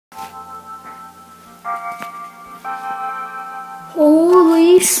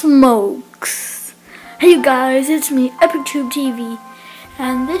Holy smokes! Hey guys, it's me, EpicTube TV,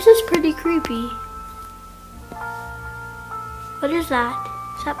 and this is pretty creepy. What is that?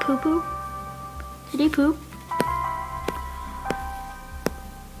 Is that poo poo? Did he poop?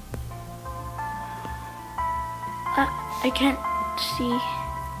 I can't see.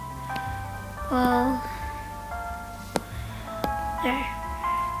 Well, there.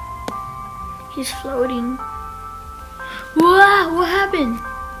 He's floating. Wow, what happened?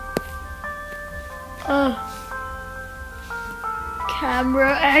 Oh.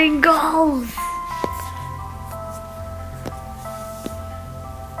 Camera angles.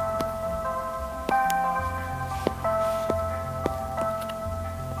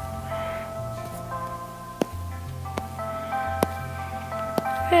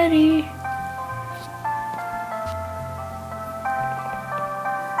 Ready.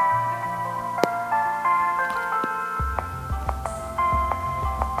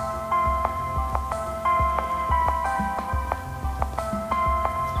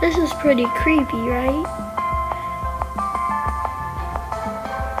 This is pretty creepy, right?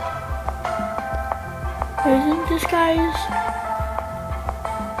 Isn't this guy's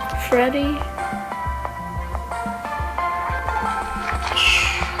Freddy?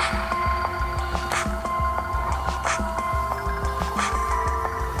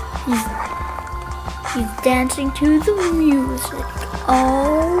 He's dancing to the music.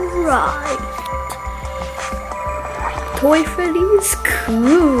 Alright. Toy Freddy is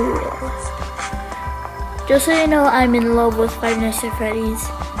cool. Just so you know, I'm in love with Five Nights at Freddy's.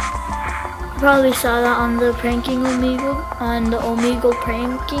 You probably saw that on the pranking Omegle, on the Omegle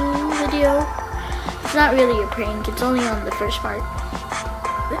pranking video. It's not really a prank, it's only on the first part.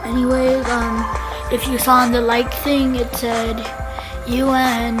 But anyways, if you saw on the like thing, it said, "You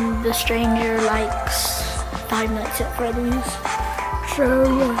and the stranger likes Five Nights at Freddy's." So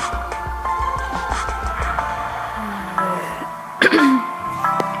yeah.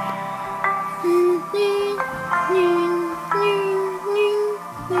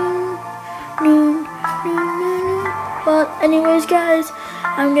 Well, anyways guys,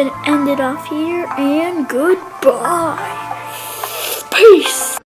 I'm gonna end it off here, and goodbye. Peace.